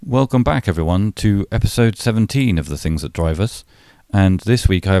Welcome back, everyone, to episode 17 of The Things That Drive Us. And this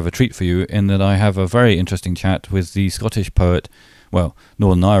week I have a treat for you in that I have a very interesting chat with the Scottish poet, well,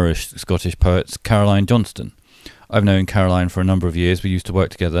 Northern Irish Scottish poet, Caroline Johnstone. I've known Caroline for a number of years. We used to work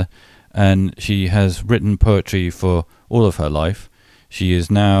together, and she has written poetry for all of her life. She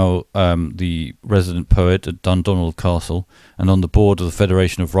is now the resident poet at Dundonald Castle and on the board of the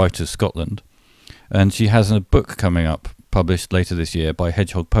Federation of Writers Scotland. And she has a book coming up, published later this year by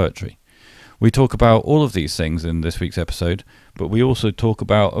Hedgehog Poetry. We talk about all of these things in this week's episode, but we also talk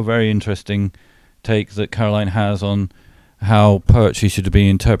about a very interesting take that Caroline has on how poetry should be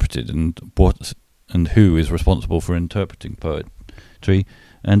interpreted and what and who is responsible for interpreting poetry,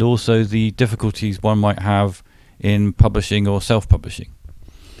 and also the difficulties one might have in publishing or self-publishing.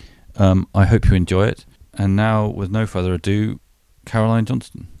 I hope you enjoy it. And now, with no further ado, Caroline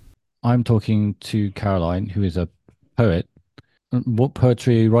Johnstone. I'm talking to Caroline, who is a poet. What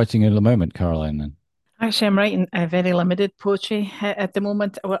poetry are you writing at the moment, Caroline, then? Actually, I'm writing a very limited poetry at the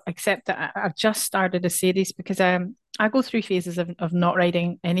moment, except that I've just started a series because I go through phases of not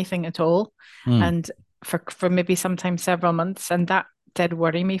writing anything at all, and for maybe sometimes several months, and that did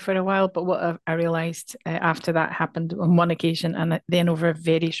worry me for a while. But what I realised after that happened on one occasion, and then over a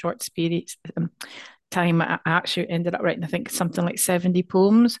very short period time, I actually ended up writing, I think, something like 70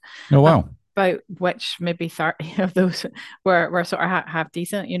 poems. Oh, wow. About which maybe 30 of those were sort of half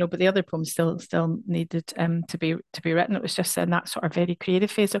decent, but the other poems still needed to be written. It was just in that sort of very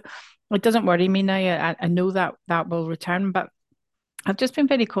creative phase. So it doesn't worry me now. I know that will return, but I've just been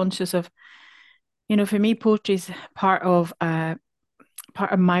very conscious of, for me, poetry is part of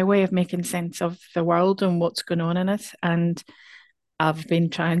my way of making sense of the world and what's going on in it. And I've been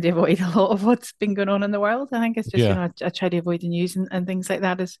trying to avoid a lot of what's been going on in the world. I think it's just, I try to avoid the news and things like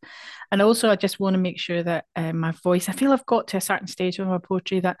that. And also I just want to make sure that my voice, I feel I've got to a certain stage with my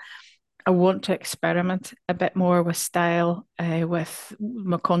poetry that I want to experiment a bit more with style, with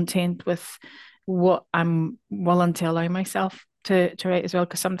my content, with what I'm willing to allow myself to write as well.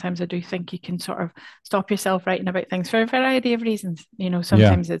 Because sometimes I do think you can sort of stop yourself writing about things for a variety of reasons.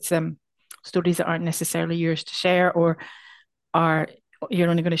 Sometimes it's stories that aren't necessarily yours to share, or are you're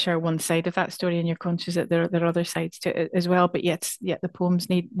only going to share one side of that story and you're conscious that there are other sides to it as well, but yet the poems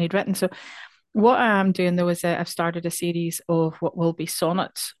need written. So what I am doing though is I've started a series of what will be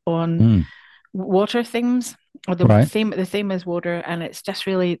sonnets on water themes, or the theme is water, and it's just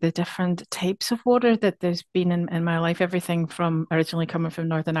really the different types of water that there's been in my life. Everything from originally coming from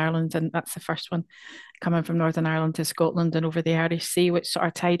Northern Ireland, and that's the first one, coming from Northern Ireland to Scotland and over the Irish Sea, which sort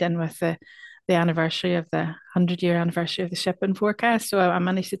of tied in with the anniversary of the 100-year anniversary of the shipping forecast. So I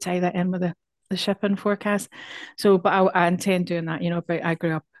managed to tie that in with the shipping forecast. So, but I intend doing that, but I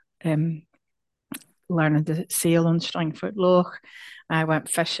grew up learning to sail on Strangford Loch. I went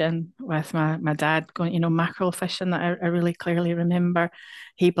fishing with my dad, going, mackerel fishing that I really clearly remember.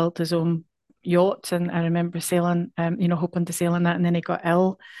 He built his own yacht, and I remember sailing, hoping to sail in that, and then he got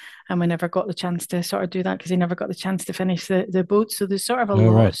ill, and we never got the chance to sort of do that because he never got the chance to finish the boat. So there's sort of a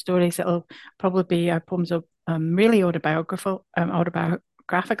lot of stories that'll probably be our poems of really autobiographical,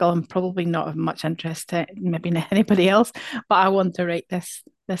 and probably not of much interest to maybe anybody else. But I want to write this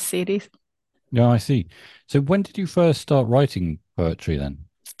series. Yeah, I see. So when did you first start writing poetry then?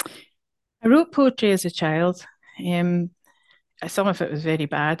 I wrote poetry as a child. Some of it was very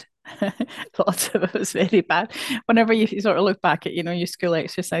bad. Lots of it was very bad. Whenever you sort of look back at, your school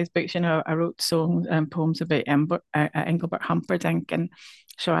exercise books, I wrote songs and poems about Engelbert Humperdinck and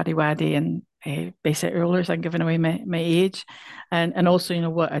Shawady Waddy and basic rulers. I'm giving away my age, and also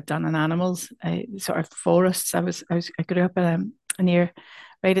what I'd done in animals, sort of forests. I grew up near,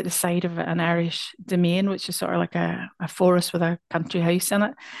 right at the side of an Irish domain, which is sort of like a forest with a country house in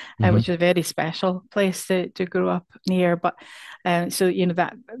it, which is a very special place to grow up near. But so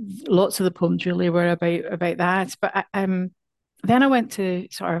that lots of the poems really were about that. But then I went to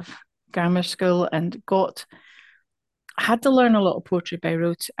sort of grammar school and had to learn a lot of poetry by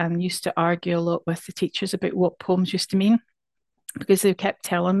rote, and used to argue a lot with the teachers about what poems used to mean, because they kept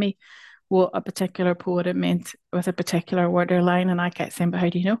telling me what a particular poet meant with a particular word or line, and I kept saying, but how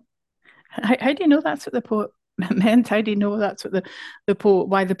do you know? How do you know that's what the poet meant? How do you know that's what the poet,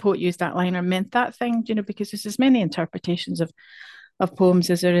 why the poet used that line or meant that thing? Because there's as many interpretations of poems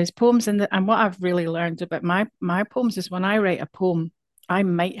as there is poems. And what I've really learned about my poems is when I write a poem, I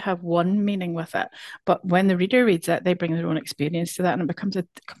might have one meaning with it, but when the reader reads it, they bring their own experience to that, and it becomes a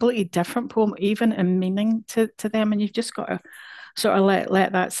completely different poem, even in meaning to them. And you've just got to sort of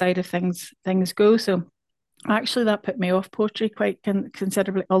let that side of things go. So actually, that put me off poetry quite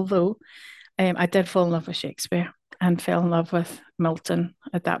considerably. Although I did fall in love with Shakespeare and fell in love with Milton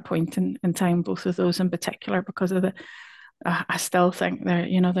at that point in time, both of those in particular, because of the I still think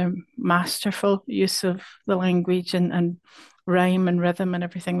they're masterful use of the language and rhyme and rhythm and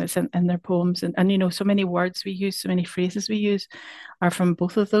everything that's in their poems. And so many words we use, so many phrases we use are from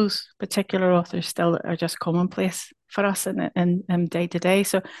both of those particular authors still that are just commonplace for us in day to day.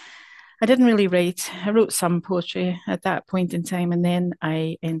 So I didn't really write. I wrote some poetry at that point in time, and then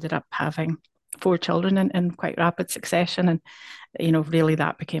I ended up having four children in quite rapid succession. And really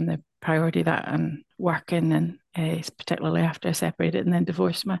that became the priority, that and working, and particularly after I separated and then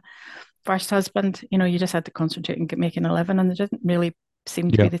divorced my first husband. You just had to concentrate on making a living, and there didn't really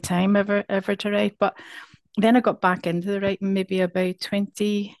seem to be Yeah. the time ever to write. But then I got back into the writing maybe about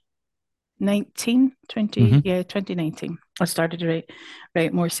 2019, Hmm. 2019. I started to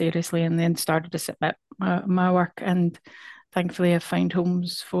write more seriously, and then started to submit my work. And thankfully, I've found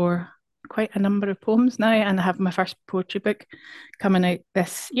homes for quite a number of poems now, and I have my first poetry book coming out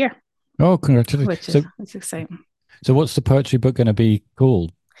this year, Oh, congratulations. which is So, it's exciting. so what's the poetry book going to be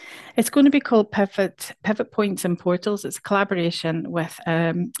called? It's going to be called Pivot Points and Portals. It's a collaboration with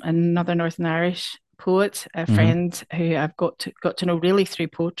another Northern Irish poet, a Hmm. friend who I've got to know really through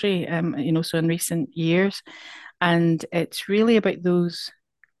poetry. So in recent years, and it's really about those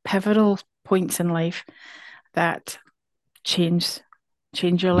pivotal points in life that change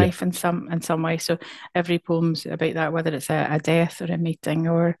change your Yeah. life in some way. So every poem's about that, whether it's a death or a meeting,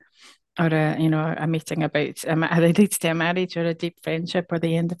 or a meeting about a leads to a marriage, or a deep friendship, or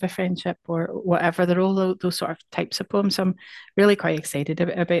the end of a friendship, or whatever. They're all those sort of types of poems. So I'm really quite excited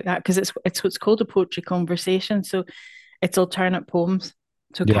about that, because it's what's called a poetry conversation. So it's alternate poems.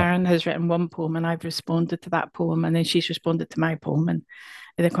 So Yeah. Karen has written one poem, and I've responded to that poem, and then she's responded to my poem, and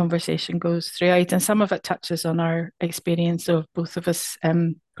the conversation goes throughout. And some of it touches on our experience of both of us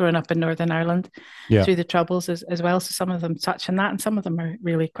growing up in Northern Ireland Yeah. through the Troubles as well. So some of them touch on that, and some of them are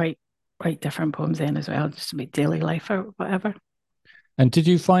really quite different poems then as well, just about daily life or whatever. And did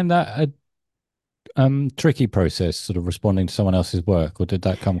you find that a tricky process, sort of responding to someone else's work, or did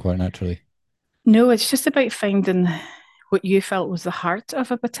that come quite naturally? No, it's just about finding what you felt was the heart of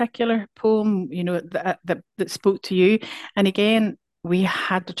a particular poem, that spoke to you. And again, we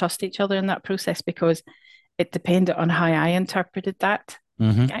had to trust each other in that process, because it depended on how I interpreted that.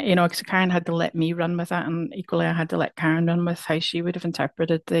 Hmm. Because Karen had to let me run with that, and equally I had to let Karen run with how she would have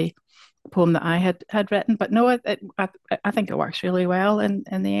interpreted the poem that I had written. But no, I think it works really well in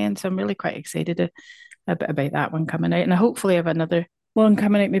the end. So I'm really quite excited a bit about that one coming out, and I hopefully have another one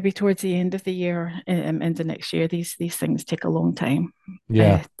coming out maybe towards the end of the year, into next year. These things take a long time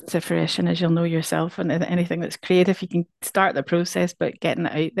Yeah. to fruition, as you'll know yourself. And anything that's creative, you can start the process, but getting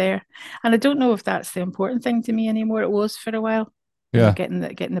it out there. And I don't know if that's the important thing to me anymore. It was for a while, Yeah. getting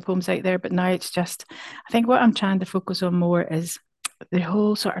the poems out there. But now it's just, I think what I'm trying to focus on more is the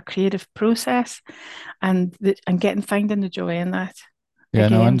whole sort of creative process, and getting finding the joy in that Yeah.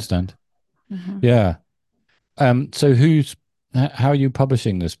 No, I again. understand. Mhm. Yeah. So how are you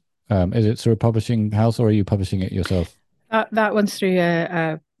publishing this? Is it through a publishing house, or are you publishing it yourself? That one's through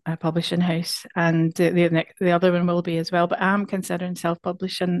a publishing house, and the other one will be as well. But I'm considering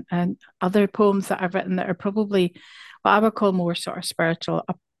self-publishing and other poems that I've written that are probably what I would call more sort of spiritual,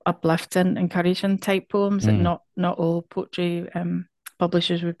 uplifting, encouraging type poems that Mm. not all poetry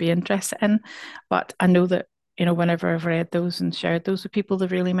publishers would be interested in. But I know that whenever I've read those and shared those with people,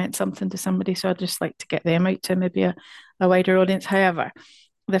 they've really meant something to somebody. So I'd just like to get them out to maybe a wider audience. However,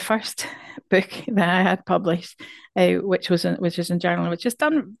 the first book that I had published, which is in journal, which is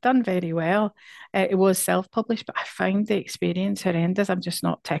done very well. It was self-published, but I found the experience horrendous. I'm just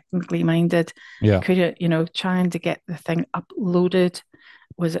not technically minded. Yeah. Trying to get the thing uploaded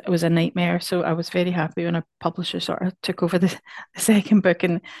was a nightmare. So I was very happy when a publisher sort of took over the second book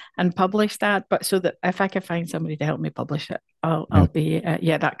and published that. But so that if I could find somebody to help me publish it, Yeah. I'll be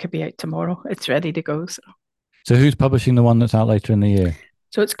that could be out tomorrow. It's ready to go. So. So who's publishing the one that's out later in the year?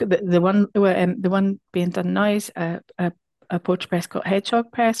 So it's the one being done now is a poetry press called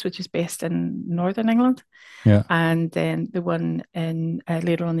Hedgehog Press, which is based in Northern England, Yeah. and then the one in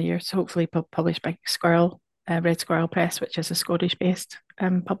later on in the year, so hopefully published by Red Squirrel Press, which is a Scottish-based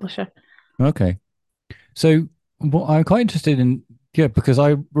publisher. Okay. So what I'm quite interested in, yeah, because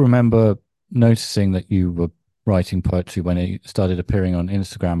I remember noticing that you were writing poetry when it started appearing on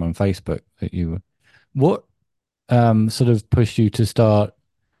Instagram and Facebook. That you were, what sort of pushed you to start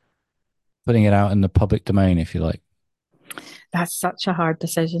putting it out in the public domain, if you like? That's such a hard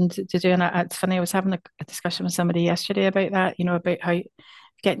decision to do, and it's funny. I was having a discussion with somebody yesterday about that. About how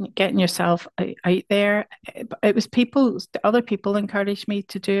getting yourself out there. It was the other people encouraged me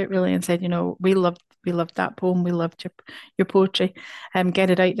to do it really, and said, we love we loved that poem. We loved your poetry. Get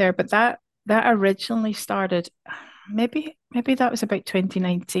it out there. But that originally started, maybe that was about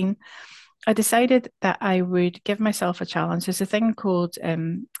 2019. I decided that I would give myself a challenge. There's a thing called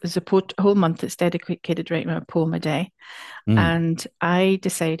there's a whole month that's dedicated to writing a poem a day. Mm. And I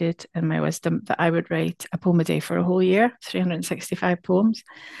decided in my wisdom that I would write a poem a day for a whole year, 365 poems.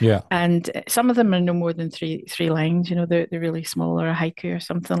 Yeah. And some of them are no more than three lines, they're really small, or a haiku or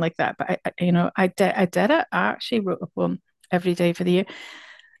something like that. But I did it. I actually wrote a poem every day for the year.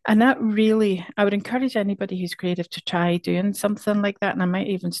 And that really, I would encourage anybody who's creative to try doing something like that. And I might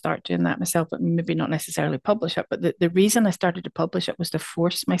even start doing that myself, but maybe not necessarily publish it. But the reason I started to publish it was to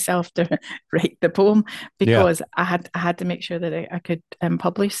force myself to write the poem, Yeah. because I had to make sure that I could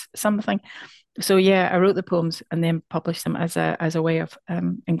publish something. So yeah, I wrote the poems and then published them as a way of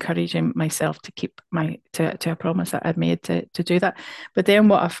encouraging myself to keep to a promise that I'd made to do that. But then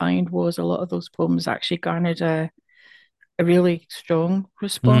what I found was a lot of those poems actually garnered a really strong Mm.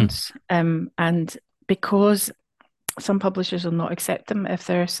 response. And because some publishers will not accept them if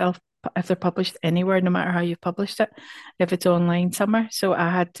they're published anywhere, no matter how you've published it, if it's online somewhere. So I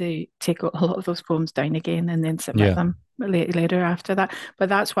had to take a lot of those poems down again and then submit Yeah. them later after that. But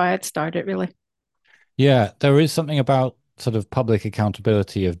that's why I'd started really. Yeah. There is something about sort of public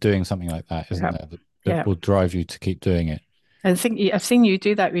accountability of doing something like that, isn't Yeah. there? That Yeah. will drive you to keep doing it. I think I've seen you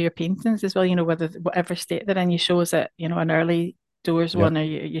do that with your paintings as well. Whether whatever state they're in, you show us it. An early doors Yep. one, or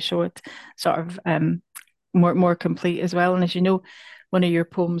you show it sort of more complete as well. And as you know, one of your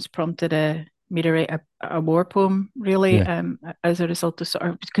poems prompted me to write a war poem, really, Yeah. as a result of sort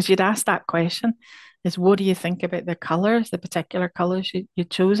of, because you'd asked that question, is what do you think about the colours, the particular colours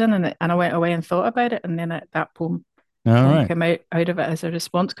you'd chosen, and I went away and thought about it, and then that All poem right. came out of it as a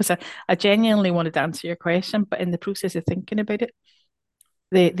response, because I genuinely wanted to answer your question, but in the process of thinking about it,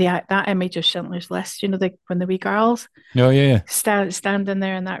 that image of Schindler's List, when the wee girls Oh, yeah. Yeah. standing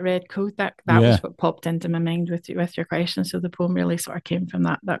there in that red coat, that Yeah. was what popped into my mind with your question. So the poem really sort of came from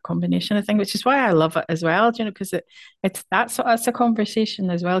that combination of things, which is why I love it as well. Because it's that's a conversation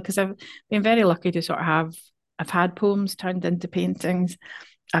as well. Because I've been very lucky to sort of I've had poems turned into paintings.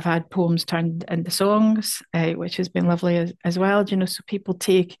 I've had poems turned into songs, which has been lovely as well. So people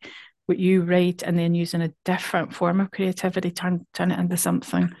take what you write and then using a different form of creativity, turn it into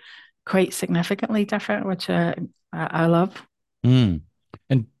something quite significantly different, which I love. Mm.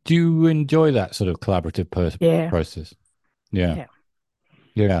 And do you enjoy that sort of collaborative Yeah, process? Yeah. yeah,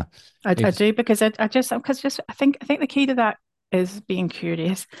 Yeah. I It's do, because I think the key to that is being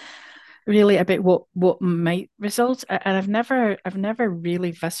curious, really, about what might result. And I've never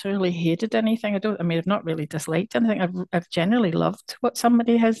really viscerally hated anything. I mean, I've not really disliked anything. I've generally loved what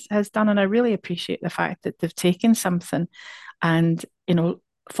somebody has done, and I really appreciate the fact that they've taken something and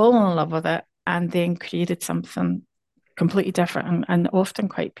fallen in love with it, and then created something completely different, and often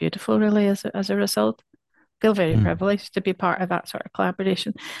quite beautiful, really, as a result. Feel very mm. privileged to be part of that sort of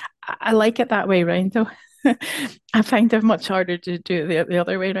collaboration. I like it that way around, though. I find it much harder to do it the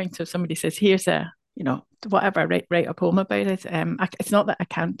other way around. So if somebody says, "Here's whatever, write a poem about it." It's not that I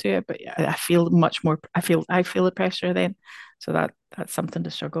can't do it, but I feel much more. I feel the pressure then, so that's something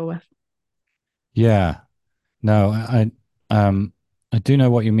to struggle with. Yeah. No, I do know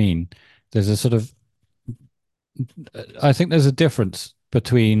what you mean. There's a sort of I think there's a difference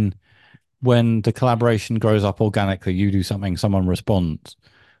between when the collaboration grows up organically, you do something, someone responds,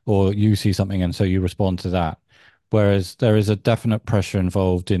 or you see something and so you respond to that. Whereas there is a definite pressure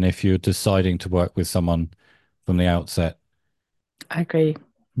involved in if you're deciding to work with someone from the outset. I agree.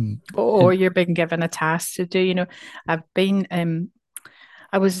 Mm. Or And you're being given a task to do. I've been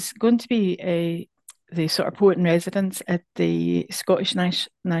I was going to be the sort of poet in residence at the Scottish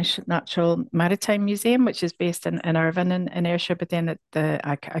Natural Maritime Museum, which is based in Irvine in Ayrshire. But then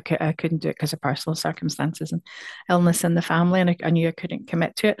I couldn't do it because of personal circumstances and illness in the family, and I knew I couldn't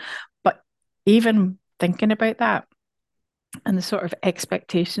commit to it. But even thinking about that and the sort of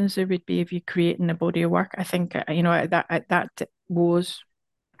expectations there would be of you creating a body of work, I think that was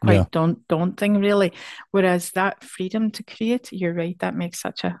yeah, quite daunting, really. Whereas that freedom to create, you're right, that makes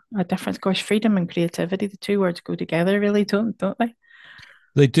such a difference. Gosh, freedom and creativity, the two words go together, really, don't they?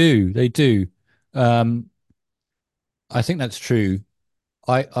 they do. They do. Um, I think that's true.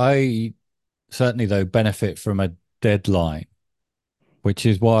 I certainly though benefit from a deadline, which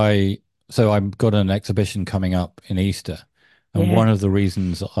is why so I've got an exhibition coming up in Easter. And Yeah, one of the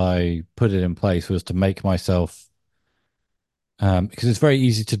reasons I put it in place was to make myself because it's very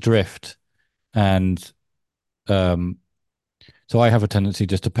easy to drift and um so I have a tendency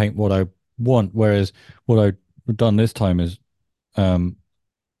just to paint what I want, whereas what I've done this time is um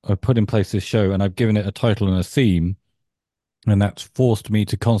I put in place this show and I've given it a title and a theme, and that's forced me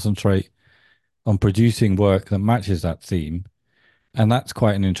to concentrate on producing work that matches that theme. And that's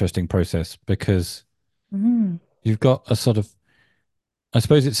quite an interesting process because Mm. you've got a sort of, I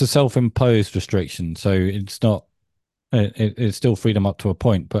suppose it's a self-imposed restriction. So it's not, it's still freedom up to a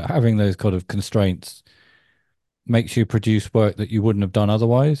point, but having those kind of constraints makes you produce work that you wouldn't have done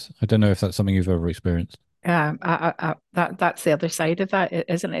otherwise. I don't know if that's something you've ever experienced. That's the other side of that,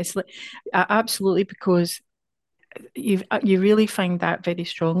 isn't it? It's like, absolutely, because you really find that very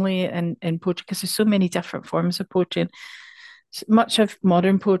strongly in poetry because there's so many different forms of poetry. And much of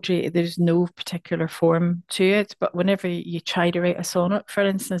modern poetry, there's no particular form to it. But whenever you try to write a sonnet, for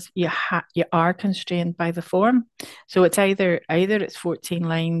instance, you are constrained by the form. So it's either it's 14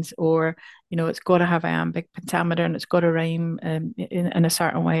 lines, or it's got to have iambic pentameter, and it's got to rhyme in a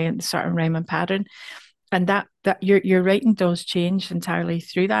certain way, in a certain rhyming pattern. And that your writing does change entirely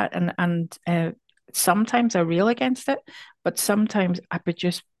through that. And sometimes I rail against it, but sometimes I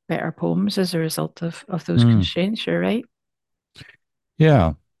produce better poems as a result of those Mm. constraints. You're right.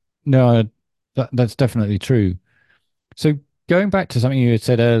 Yeah, no, that's definitely true. So going back to something you had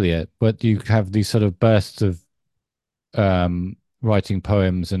said earlier, where you have these sort of bursts of writing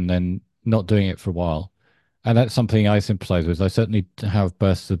poems and then not doing it for a while, and that's something I sympathize with. I certainly have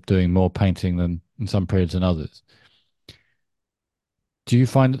bursts of doing more painting than in some periods than others. Do you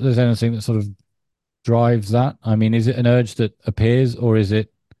find that there's anything that sort of drives that? I mean, is it an urge that appears, or is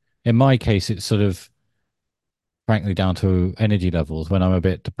it, in my case, it's sort of frankly down to energy levels. When I'm a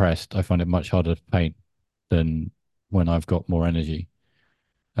bit depressed, I find it much harder to paint than when I've got more energy,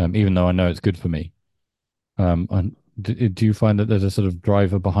 even though I know it's good for me. And do you find that there's a sort of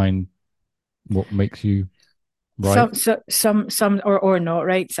driver behind what makes you write? Some or not,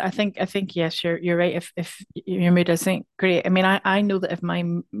 right? So I think yes, you're right. If your mood isn't great, I mean, I know that if my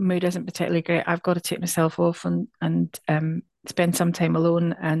mood isn't particularly great, I've got to take myself off and spend some time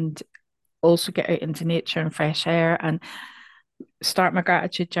alone, and also get out into nature and fresh air, and start my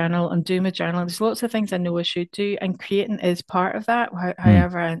gratitude journal and do my journal. There's lots of things I know I should do, and creating is part of that. Mm,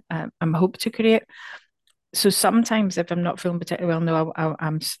 However, I'm hope to create. So sometimes if I'm not feeling particularly well, no,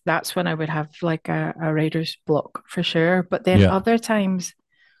 I'm that's when I would have like a writer's block for sure. But then yeah, other times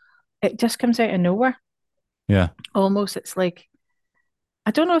it just comes out of nowhere. yeah. Almost, it's like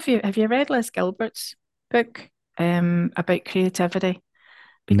I don't know if you read Liz Gilbert's book about creativity,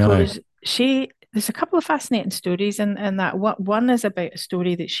 No, because there's a couple of fascinating stories in that. What one is about a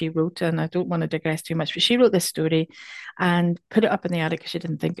story that she wrote, and I don't want to digress too much, but she wrote this story and put it up in the attic because she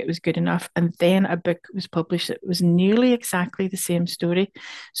didn't think it was good enough. And then a book was published that was nearly exactly the same story,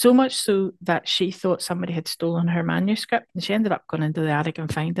 so much so that she thought somebody had stolen her manuscript, and she ended up going into the attic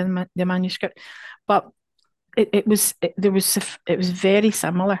and finding the manuscript. But it was very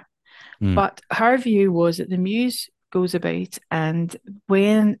similar. mm, But her view was that the muse goes about, and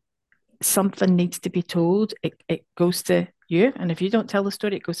when something needs to be told, it goes to you. And if you don't tell the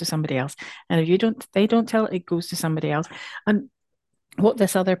story, it goes to somebody else. And if they don't tell it, it goes to somebody else. And what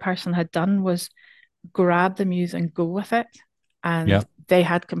this other person had done was grab the muse and go with it. yeah, And they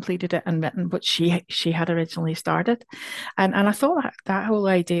had completed it and written what she had originally started. And I thought that whole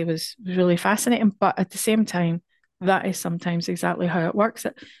idea was really fascinating. But at the same time, that is sometimes exactly how it works.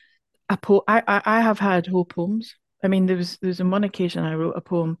 I have had whole poems. I mean, there was on one occasion I wrote a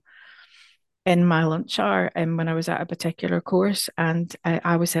poem in my lunch hour, and when I was at a particular course, and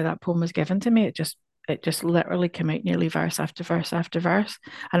I would say that poem was given to me. It just literally came out nearly verse after verse after verse,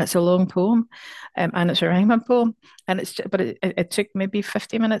 and it's a long poem, and it's a rhyming poem, and it took maybe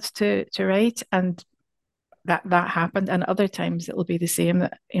 50 minutes to write, and that happened. And other times it'll be the same,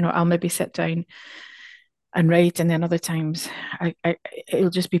 that I'll maybe sit down and write, and then other times it'll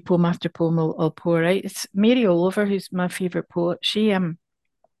just be poem after poem I'll pour out. It's Mary Oliver, who's my favorite poet.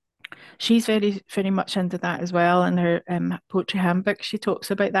 She's very much into that as well. In her poetry handbook, she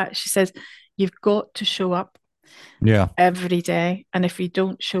talks about that. She says you've got to show up yeah, every day, and if you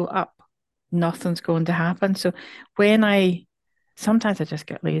don't show up, nothing's going to happen. So when I sometimes I just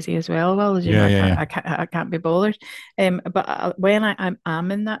get lazy as well. Well, as you know, yeah, yeah, yeah, I can't be bothered. But when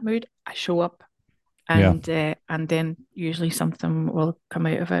I'm in that mood, I show up, yeah, and then usually something will come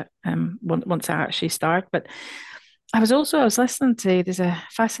out of it once I actually start. But I was listening to there's a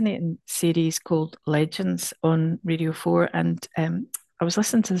fascinating series called Legends on Radio 4, and I was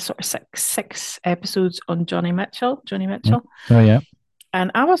listening to the sort of six episodes on Johnny Mm. Mitchell, Oh, yeah, And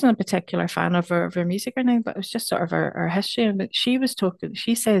I wasn't a particular fan of her music or anything, but it was just sort of her history. And she was talking,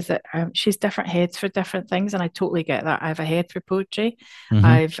 she says that she's different heads for different things. And I totally get that. I have a head for poetry. Hmm.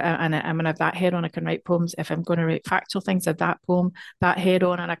 And when I have that head on, I can write poems. If I'm going to write factual things, I have that poem, that head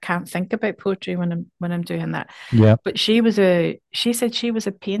on, and I can't think about poetry when I'm doing that. Yeah. But she said she was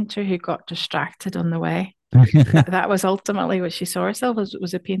a painter who got distracted on the way. That was ultimately what she saw herself as,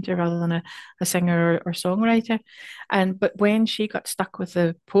 was a painter rather than a singer or songwriter. And but when she got stuck with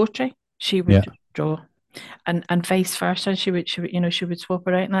the poetry, she Yeah. would draw, and vice versa. She would she would swap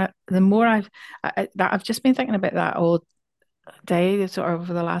it out. And the more I've just been thinking about that all day, sort of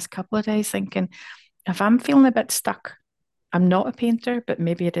over the last couple of days, thinking if I'm feeling a bit stuck. I'm not a painter, but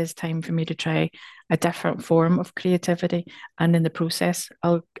maybe it is time for me to try a different form of creativity. And in the process,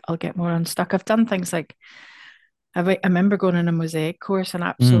 I'll get more unstuck. I've done things like I remember going on a mosaic course and Mm.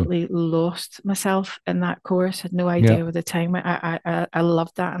 absolutely lost myself in that course. Had no Yeah. idea with the time. I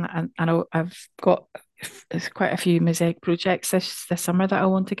loved that, and I've got quite a few mosaic projects this summer that I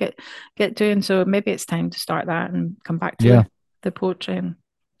want to get doing. So maybe it's time to start that and come back to Yeah. the poetry. And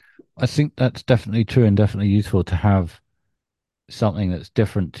I think that's definitely true and definitely useful to have something that's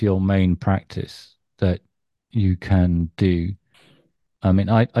different to your main practice that you can do. I mean,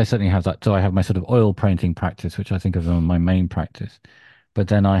 I certainly have that. So I have my sort of oil painting practice, which I think of as my main practice. But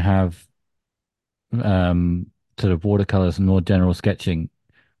then I have um, sort of watercolors and more general sketching,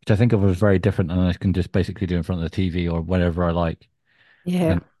 which I think of as very different, and I can just basically do in front of the TV or whatever I like.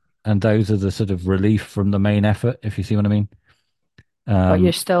 yeah, And those are the sort of relief from the main effort, if you see what I mean. but Um,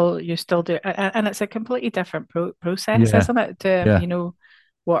 you're still doing, and it's a completely different process, yeah, isn't it? To yeah,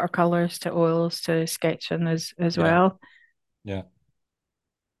 watercolors to oils to sketching as yeah, well. yeah.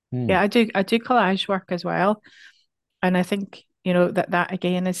 Hmm. Yeah, I do collage work as well. And I think, that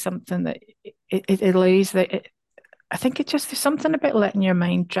again is something that it allows I think it just there's something about letting your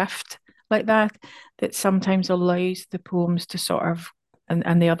mind drift like that that sometimes allows the poems to sort of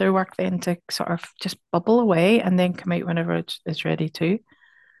and the other work then to sort of just bubble away and then come out whenever it's ready to.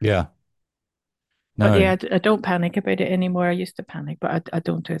 Yeah. But No. yeah, I don't panic about it anymore. I used to panic, but I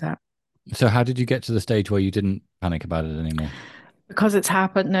don't do that. So how did you get to the stage where you didn't panic about it anymore? Because it's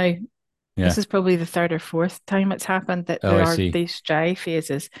happened now. This Yeah. is probably the third or fourth time it's happened that Oh, there I are see. these dry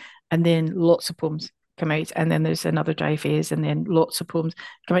phases and then lots of poems come out and then there's another dry phase and then lots of poems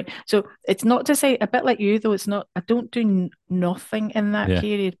come out. So it's not to say a bit like you though, it's not, I don't do nothing in that Yeah.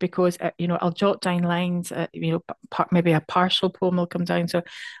 period because, I'll jot down lines, maybe a partial poem will come down. So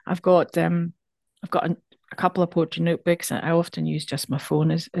I've got, um, I've got a couple of poetry notebooks and I often use just my phone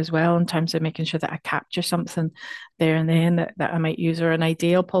as well in terms of making sure that I capture something there and then that I might use or an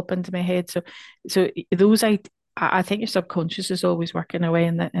idea will pop into my head. So those I think your subconscious is always working away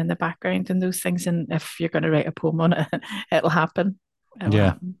in the background and those things. And if you're going to write a poem on it, it'll happen. It'll Yeah.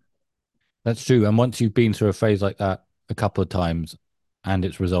 happen. That's true. And once you've been through a phase like that a couple of times and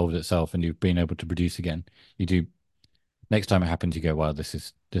it's resolved itself and you've been able to produce again, you do next time it happens, you go, well,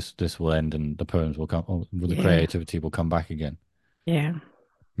 this will end and the poems will come or the Yeah, creativity will come back again. yeah.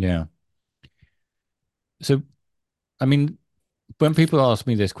 Yeah. So I mean, when people ask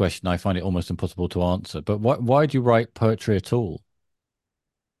me this question, I find it almost impossible to answer. But why do you write poetry at all?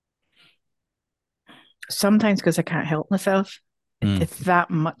 Sometimes because I can't help myself. Mm, It's that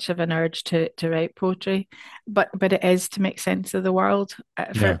much of an urge to write poetry, but it is to make sense of the world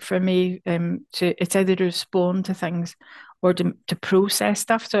yeah. for me. To it's either to respond to things or to process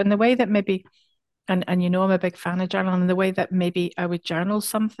stuff. So in the way that maybe and I'm a big fan of journaling. The way that maybe I would journal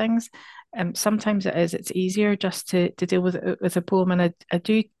some things, sometimes it's easier just to deal with a poem, and I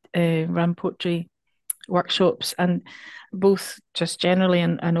do run poetry workshops and both just generally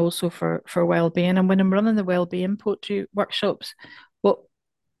and also for well-being. And when I'm running the well-being poetry workshops, what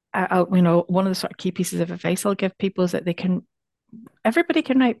one of the sort of key pieces of advice I'll give people is that everybody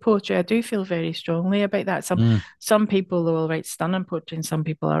can write poetry. I do feel very strongly about that. Mm, Some people will write stunning poetry and some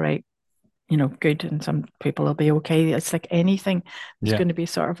people will write good, and some people will be okay. It's like anything, there's yeah. going to be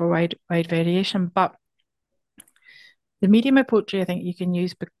sort of a wide variation. But the medium of poetry, I think you can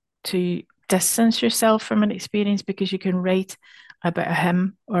use to distance yourself from an experience because you can write about a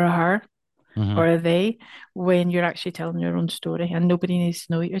him or a her Hmm. or a they when you're actually telling your own story. And nobody needs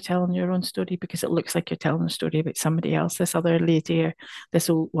to know that you're telling your own story because it looks like you're telling a story about somebody else, this other lady or this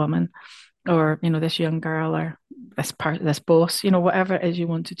old woman or this young girl or this boss, whatever it is you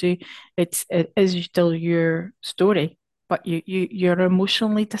want to do, it is still your story, but you're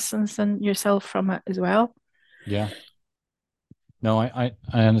emotionally distancing yourself from it as well. Yeah. No, I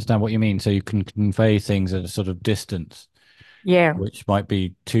understand what you mean. So you can convey things at a sort of distance, Yeah, which might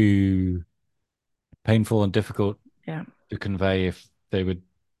be too painful and difficult yeah, to convey if they were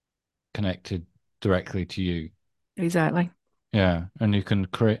connected directly to you. Exactly. Yeah, and you can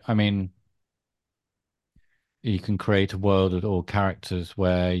create. I mean, you can create a world of all characters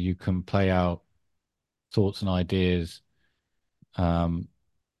where you can play out thoughts and ideas um,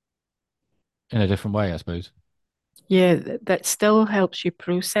 in a different way, I suppose. Yeah, that still helps you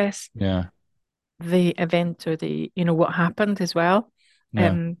process Yeah, the event or what happened as well. yeah,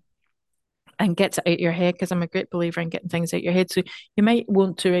 Um, and gets it out of your head because I'm a great believer in getting things out of your head. So you might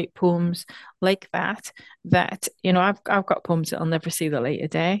want to write poems like that. I've got poems that'll never see the light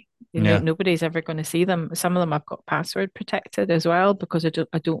of day. yeah, Nobody's ever going to see them. Some of them I've got password protected as well because I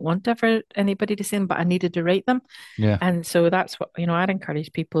don't want ever anybody to see them, but I needed to write them. yeah, And so that's what, I'd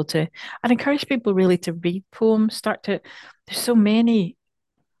encourage people really to read poems, there's so many.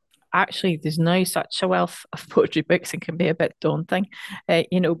 Actually, there's now such a wealth of poetry books and can be a bit daunting,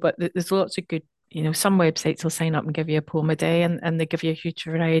 but there's lots of good, some websites will sign up and give you a poem a day, and they give you a huge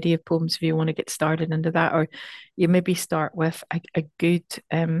variety of poems if you want to get started into that. Or you maybe start with a good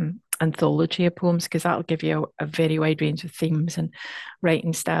anthology of poems because that'll give you a very wide range of themes and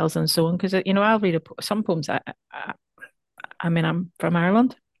writing styles and so on. Because, I'll read some poems. I mean, I'm from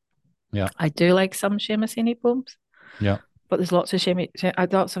Ireland. yeah, I do like some Seamus Heaney poems, yeah. but there's lots of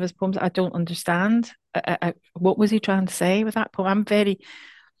his poems I don't understand. What was he trying to say with that poem?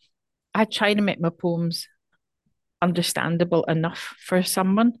 I try to make my poems understandable enough for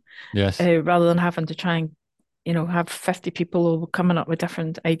someone, Yes, rather than having to try and, have 50 people coming up with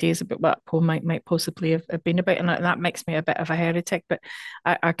different ideas about what that poem might possibly have been about. And that makes me a bit of a heretic, but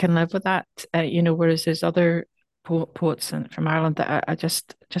I can live with that, whereas there's other poets from Ireland that I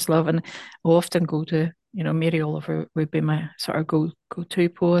just love. And I often go to, Mary Oliver would be my sort of go to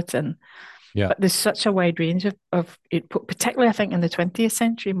poet. yeah. But there's such a wide range of it, particularly I think in the 20th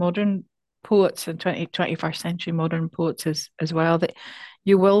century modern poets and 21st century modern poets as well, that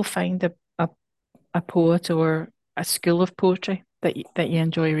you will find a poet or a school of poetry that you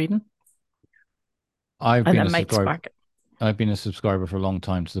enjoy reading, I've and been that a might subscriber. spark it. I've been a subscriber for a long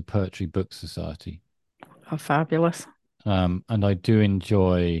time to the Poetry Book Society, Oh, fabulous. and I do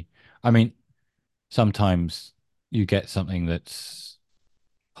enjoy. I mean, sometimes you get something that's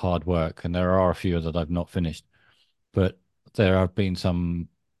hard work, and there are a few that I've not finished, but there have been some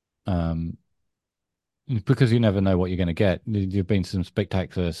um, because you never know what you're going to get. There've been some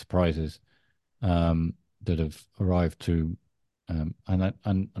spectacular surprises that have arrived to, and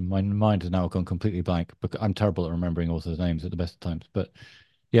my mind has now gone completely blank. But I'm terrible at remembering authors' names at the best of times. But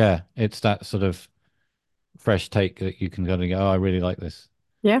yeah, it's that sort of fresh take that you can kind of go, oh, I really like this.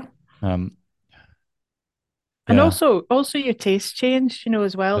 Yeah. Um, And yeah, also your taste changed,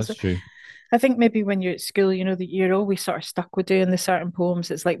 as well. that's So true. I think maybe when you're at school, that you're always sort of stuck with doing the certain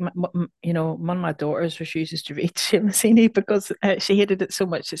poems. It's like, one of my daughters refuses to read Seamus Heaney because she hated it so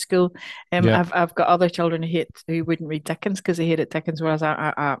much at school. Yeah, I've got other children who wouldn't read Dickens because they hated Dickens, whereas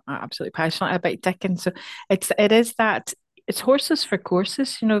I'm absolutely passionate about Dickens. So it is that it's horses for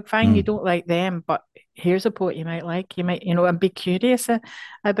courses. Fine, you mm, don't like them, but here's a poet you might like. You might, and be curious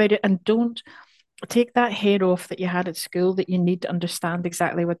about it, and don't take that head off that you had at school that you need to understand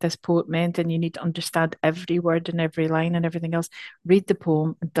exactly what this poet meant and you need to understand every word and every line and everything else. Read the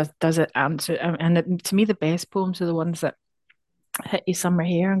poem. Does it answer? To me, the best poems are the ones that hit you somewhere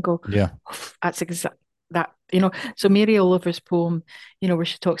here and go, yeah, "Oh, that's exact that." So Mary Oliver's poem, where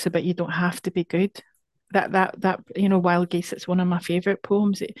she talks about you don't have to be good. That Wild Geese, it's one of my favorite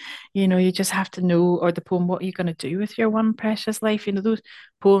poems. You just have to know, or the poem, what are you going to do with your one precious life? Those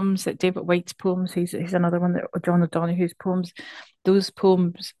poems, that David Whyte's poems, he's another one, that John O'Donoghue's poems, those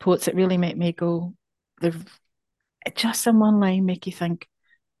poets that really make me go, they're just in one line make you think,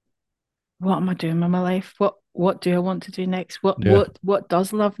 what am I doing with my life? What do I want to do next? What yeah, what what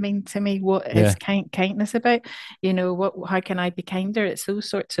does love mean to me? What is yeah, kindness about? What how can I be kinder? It's those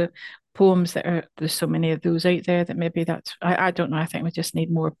sorts of poems there's so many of those out there that maybe I don't know. I think we just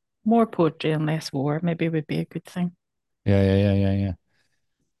need more poetry and less war. Maybe would be a good thing. yeah, yeah, yeah, yeah, yeah.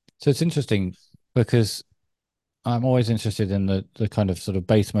 So it's interesting because I'm always interested in the kind of sort of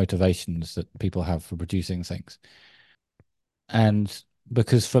base motivations that people have for producing things. And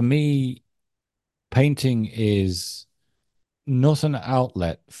because for me, painting is not an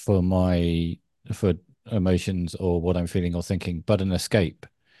outlet for emotions or what I'm feeling or thinking, but an escape.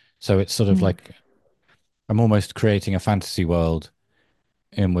 So it's sort of Mm. like I'm almost creating a fantasy world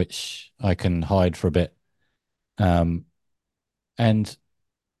in which I can hide for a bit. Um, and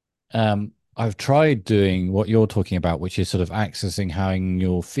I've tried doing what you're talking about, which is sort of accessing how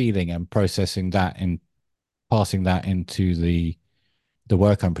you're feeling and processing that and passing that into the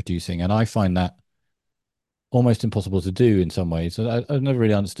work I'm producing. And I find that almost impossible to do in some ways. And I've never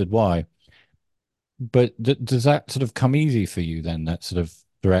really understood why. But does that sort of come easy for you then? That sort of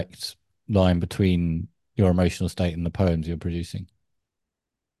direct line between your emotional state and the poems you're producing?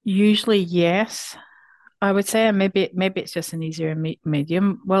 Usually, yes. I would say, and maybe it's just an easier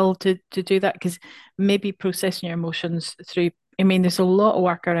medium, well, to do that, because maybe processing your emotions through. I mean, there's a lot of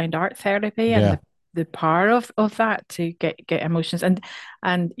work around art therapy and Yeah, the power of that to get emotions, and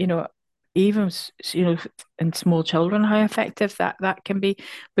even in small children, how effective that can be.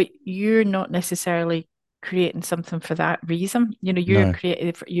 But you're not necessarily creating something for that reason. You're no,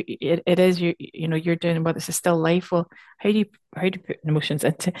 creative. It is you're doing what it's a still life. Well, how do you put emotions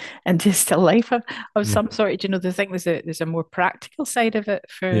into still life of yeah, some sort? The thing there's a more practical side of it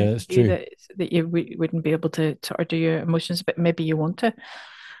for yeah, that's you true. that you wouldn't be able to sort of do your emotions, but maybe you want to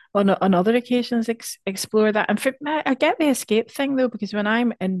on other occasions explore that. And for I get the escape thing though, because when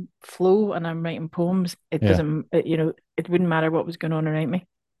I'm in flow and I'm writing poems, it Yeah, doesn't, it wouldn't matter what was going on around me.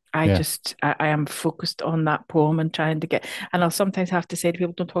 yeah, I am focused on that poem and trying to get, and I'll sometimes have to say to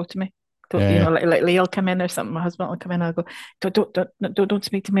people, don't talk to me. Don't, yeah, yeah, like Lee'll come in or something. My husband will come in. I'll go, don't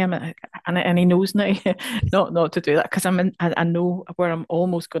speak to me. And he knows now not to do that because I know where I'm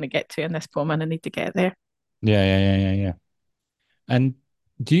almost going to get to in this poem, and I need to get there. yeah, yeah, yeah, yeah, yeah. And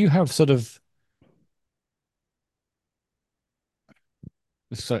do you have sort of,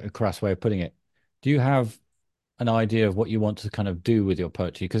 sort of crass way of putting it, do you have an idea of what you want to kind of do with your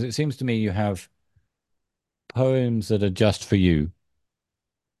poetry? Because it seems to me you have poems that are just for you,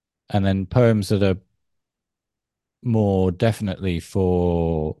 and then poems that are more definitely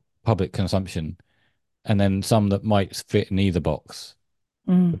for public consumption, and then some that might fit in either box.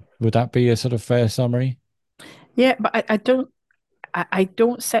 Mm. Would that be a sort of fair summary? Yeah, but I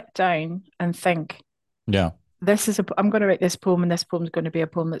don't sit down and think Yeah, I'm going to write this poem, and this poem is going to be a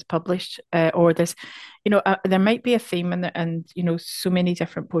poem that's published, or this, there might be a theme, and so many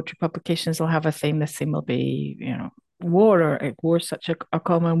different poetry publications will have a theme. This theme will be, war, or war is such a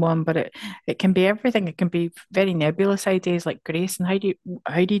common one, but it can be everything. It can be very nebulous ideas like grace, and how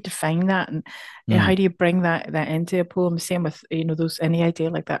do you define that, and mm, how do you bring that into a poem? Same with those any idea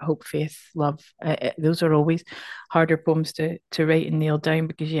like that, hope, faith, love. Those are always harder poems to write and nail down,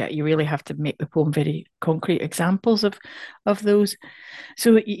 because yeah, you really have to make the poem very concrete examples of those.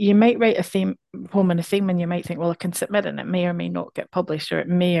 So you might write a theme poem and a theme, and you might think, well, I can submit it, and it may or may not get published, or it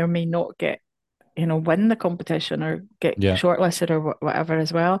may or may not get win the competition or get yeah, shortlisted or whatever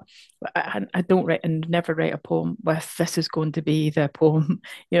as well. I don't write and never write a poem with this is going to be the poem,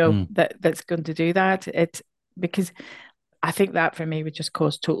 mm, that's going to do that. It because I think that for me would just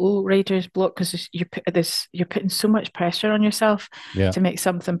cause total writer's block, because you're putting so much pressure on yourself yeah, to make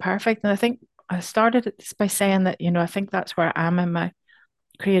something perfect. And I think I started it by saying that, I think that's where I am in my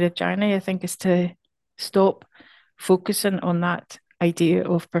creative journey. I think is to stop focusing on that idea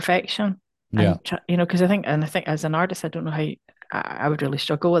of perfection yeah, and because I think as an artist, I don't know how I would really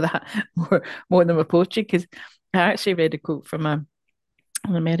struggle with that more than with poetry, because I actually read a quote from an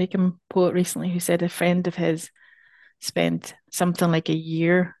American poet recently who said a friend of his spent something like a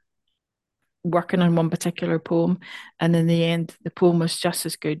year working on one particular poem, and in the end the poem was just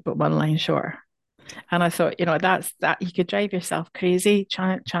as good but one line shorter. And I thought, that's that you could drive yourself crazy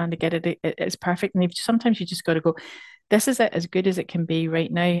trying to get it's perfect. And sometimes you just got to go, this is it as good as it can be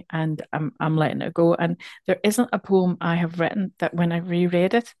right now, and I'm letting it go. And there isn't a poem I have written that when I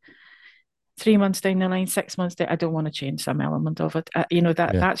reread it 3 months down the line, 6 months down, I don't want to change some element of it.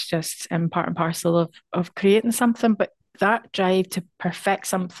 yeah. That's just part and parcel of creating something. But that drive to perfect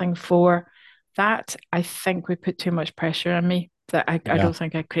something for that, I think we put too much pressure on me. That I Yeah. don't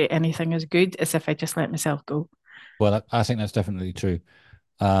think I create anything as good as if I just let myself go. Well, I think that's definitely true.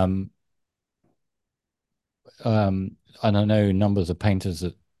 Um, and I know numbers of painters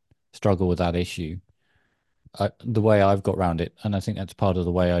that struggle with that issue. The way I've got around it, and I think that's part of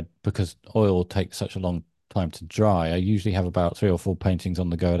the way because oil takes such a long time to dry, I usually have about 3 or 4 paintings on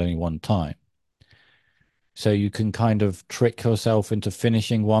the go at any one time. So you can kind of trick yourself into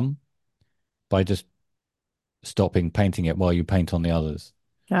finishing one by just stopping painting it while you paint on the others.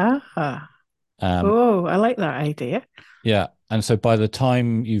 Ah, Um, oh, I like that idea. yeah, and so by the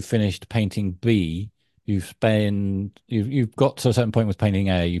time you've finished painting B, you've got to a certain point with painting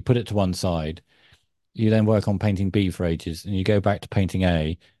A, you put it to one side, you then work on painting B for ages, and you go back to painting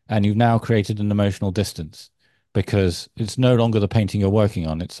A, and you've now created an emotional distance because it's no longer the painting you're working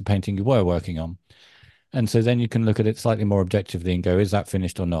on, it's the painting you were working on. And so then you can look at it slightly more objectively and go, is that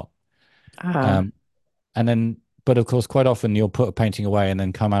finished or not? Ah, Um, and then, but of course, quite often you'll put a painting away and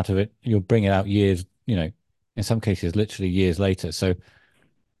then come out of it, you'll bring it out years, in some cases, literally years later. So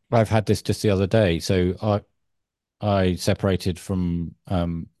I've had this just the other day. So I separated from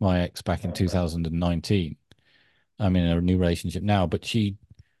my ex back in 2019. I'm in a new relationship now, but she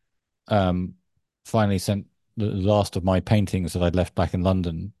um, finally sent the last of my paintings that I'd left back in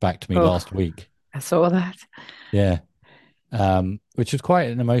London back to me Oh, last week. I saw that. Yeah. Which was quite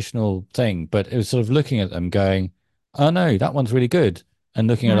an emotional thing, but it was sort of looking at them going, oh no, that one's really good. And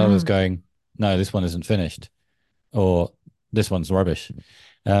looking at others Mm. going, no, this one isn't finished, or this one's rubbish.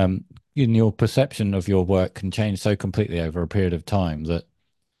 Um, your perception of your work can change so completely over a period of time that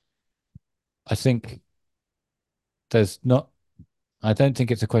I think there's not, I don't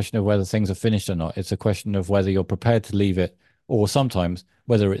think it's a question of whether things are finished or not. It's a question of whether you're prepared to leave it, or sometimes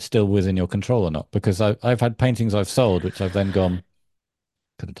whether it's still within your control or not. Because I've had paintings I've sold, which I've then gone,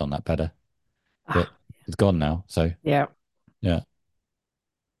 could have done that better, but Ah, it's gone now. So yeah, yeah,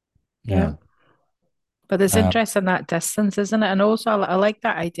 yeah. yeah, But it's um, interesting that distance, isn't it? And also, I like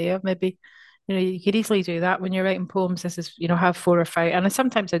that idea of maybe, you could easily do that when you're writing poems. This is, have 4 or 5. And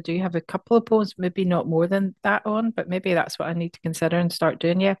sometimes I do have a couple of poems, maybe not more than that on, but maybe that's what I need to consider and start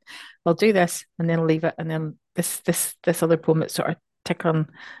doing. Yeah, I'll do this and then leave it. And then this other poem that's sort of tick on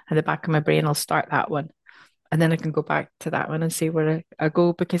in the back of my brain, I'll start that one. And then I can go back to that one and see where I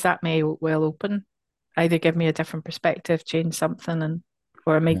go, because that may well open, either give me a different perspective, change something, and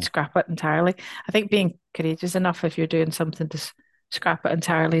or I might yeah, scrap it entirely. I think being courageous enough if you're doing something to scrap it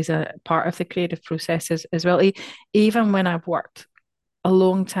entirely is a part of the creative process as well. Even when I've worked a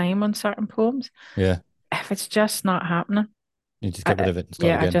long time on certain poems, yeah. if it's just not happening, You just get rid I, of it and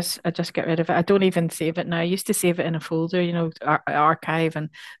start yeah, again. I just get rid of it. I don't even save it now. I used to save it in a folder, archive, and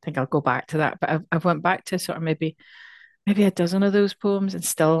think I'll go back to that. But I've went back to sort of maybe a dozen of those poems and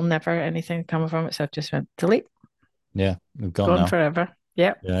still never anything come from it. So I've just went delete, Yeah, we've gone gone now. forever.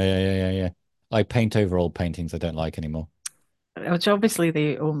 Yep. Yeah, yeah, yeah, yeah, yeah. I paint over old paintings I don't like anymore. Which obviously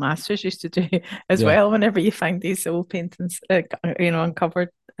the old masters used to do as Yeah. well. Whenever you find these old paintings, uncovered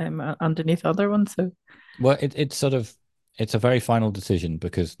underneath other ones. So Well, it's sort of it's a very final decision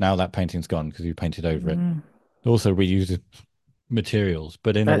because now that painting's gone because you painted over it. mm, Also reused materials,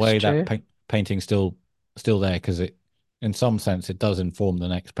 but in a that's way that true. painting's still there because it, in some sense, it does inform the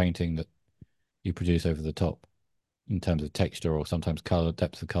next painting that you produce over the top in terms of texture or sometimes color,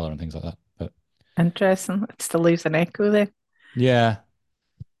 depth of color and things like that. But Interesting. It still leaves an echo there. yeah,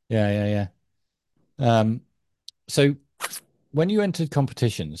 yeah, yeah, yeah. So when you entered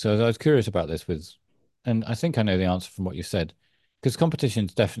competition, so I was curious about this with, and I think I know the answer from what you said, because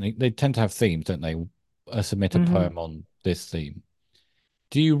competitions definitely they tend to have themes, don't they? Submit a hmm poem on this theme.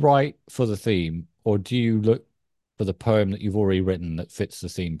 Do you write for the theme, or do you look for the poem that you've already written that fits the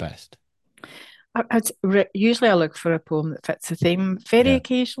theme best? Usually I look for a poem that fits the theme. Very Yeah,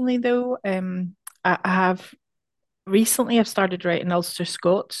 occasionally, though, I have recently I've started writing Ulster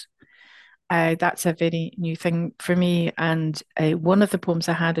Scots. That's a very new thing for me. And one of the poems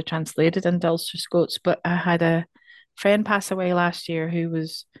I had, I translated into Ulster Scots, but I had a friend pass away last year who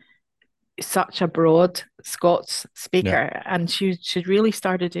was such a broad Scots yeah, speaker, and she really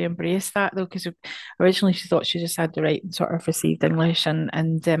started to embrace that though, because originally she thought she just had the right sort of received English, and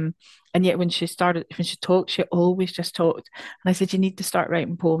yet when she talked, she always just talked. And I said, you need to start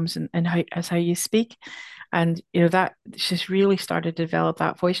writing poems and how as how you speak. And that she's really started to develop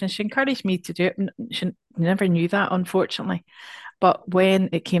that voice, and she encouraged me to do it. She never knew that, unfortunately. But when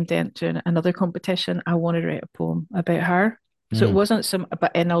it came down to another competition, I wanted to write a poem about her. So it mm, wasn't some,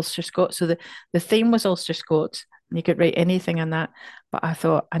 but in Ulster Scots. So the theme was Ulster Scots, and you could write anything in that. But I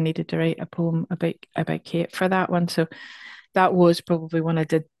thought I needed to write a poem about Kate for that one. So that was probably one I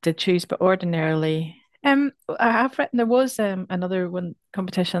did choose. But ordinarily, I have written. There was another one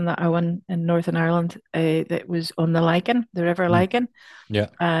competition that I won in Northern Ireland. That was on the Lagan, the River mm, Lagan, yeah,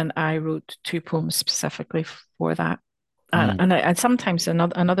 and I wrote 2 poems specifically for that. And mm, and sometimes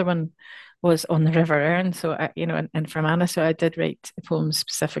another one was on the River Erne, so in Fermanagh. So I did write a poem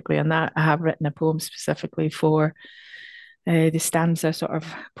specifically on that. I have written a poem specifically for the stanza sort of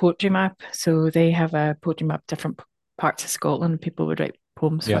poetry map. So they have a poetry map, different parts of Scotland. People would write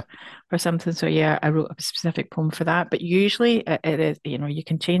poems yeah, for something. So yeah, I wrote a specific poem for that. But usually it is, you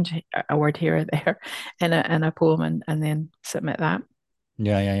can change a word here or there in a poem and then submit that.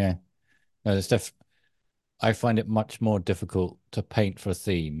 yeah, yeah, yeah. No, it's I find it much more difficult to paint for a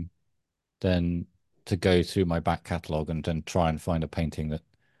theme than to go through my back catalogue and then try and find a painting that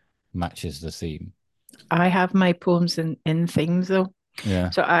matches the theme. I have my poems in themes though.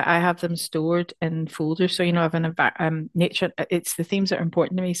 Yeah. So I have them stored in folders. So, I have nature, it's the themes that are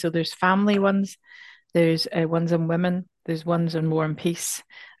important to me. So there's family ones, there's ones on women, there's ones on war and peace,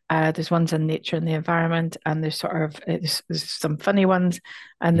 there's ones on nature and the environment, and there's sort of there's some funny ones,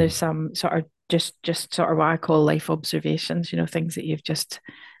 and there's Mm. some sort of just sort of what I call life observations, things that you've just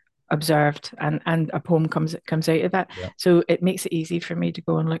observed, and a poem comes out of that. Yeah. So it makes it easy for me to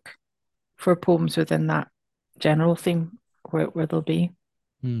go and look for poems within that general theme where they'll be.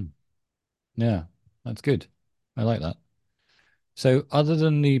 Hmm. Yeah, that's good. I like that. So, other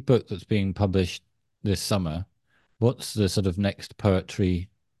than the book that's being published this summer, what's the sort of next poetry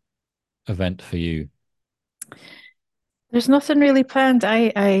event for you? There's nothing really planned.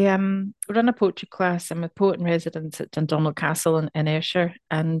 I run a poetry class. I'm a poet in residence at Dundonald Castle in Ayrshire,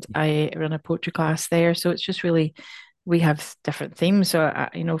 and I run a poetry class there. So it's just really we have different themes. So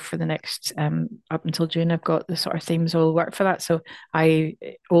for the next up until June, I've got the sort of themes all work for that. So I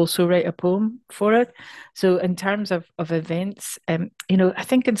also write a poem for it. So in terms of events, I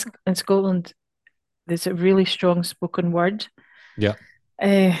think in Scotland there's a really strong spoken word Yeah.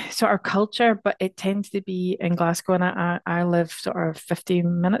 sort of culture, but it tends to be in Glasgow, and I live sort of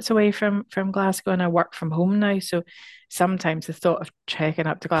 15 minutes away from Glasgow, and I work from home now. So sometimes the thought of trekking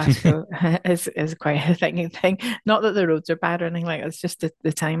up to Glasgow is quite a thing. Not that the roads are bad or anything like that, it's just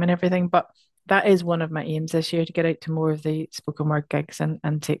the time and everything. But that is one of my aims this year, to get out to more of the spoken word gigs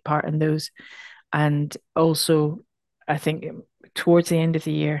and take part in those. And also, I think towards the end of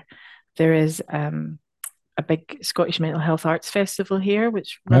the year, there is a big Scottish Mental Health Arts Festival here,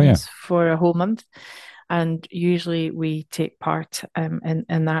 which Oh yeah. runs for a whole month. And usually we take part in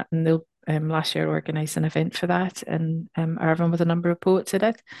that. And they'll last year organised an event for that in Irvine with a number of poets in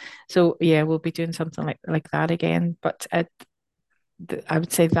it. So yeah, we'll be doing something like that again. But I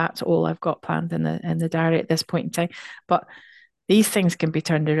would say that's all I've got planned in the diary at this point in time. But these things can be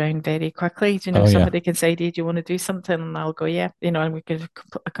turned around very quickly. Oh yeah. Somebody can say, "Do you want to do something?" And I'll go, "Yeah," and we could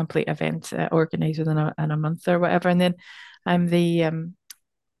a complete event organized within in a month or whatever. And then I'm the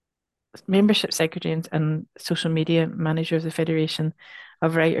membership secretary and social media manager of the Federation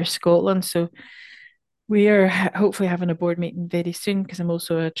of Writers Scotland. So we are hopefully having a board meeting very soon, because I'm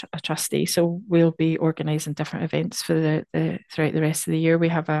also a trustee. So we'll be organising different events for the throughout the rest of the year. We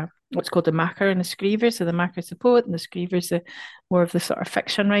have what's called the Macker and the Screever. So the Macker's the poet, and the Screever's more of the sort of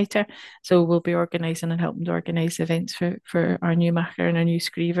fiction writer. So we'll be organising and helping to organise events for our new Macker and our new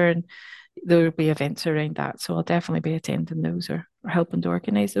Screever, and there will be events around that. So I'll definitely be attending those, or helping to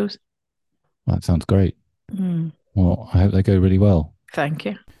organise those. That sounds great. Mm, Well, I hope they go really well. thank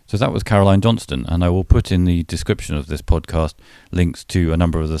you. So that was Caroline Johnstone, and I will put in the description of this podcast links to a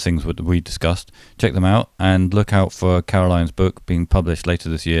number of the things that we discussed. Check them out and look out for Caroline's book being published later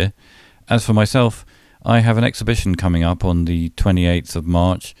this year. As for myself, I have an exhibition coming up on the 28th of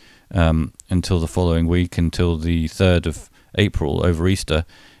March until the following week, until the 3rd of April over Easter,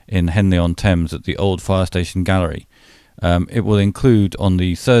 in Henley-on-Thames at the Old Fire Station Gallery. It will include on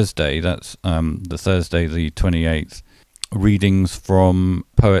the Thursday, that's the Thursday the 28th, readings from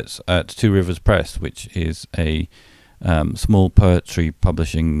poets at Two Rivers Press, which is a small poetry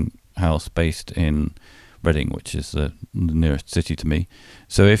publishing house based in Reading, which is the nearest city to me.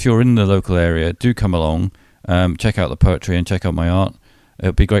 So if you're in the local area, do come along, check out the poetry and check out my art.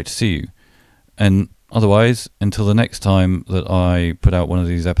 It'll be great to see you. And otherwise, until the next time that I put out one of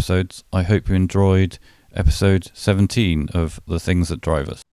these episodes, I hope you enjoyed episode 17 of The Things That Drive Us.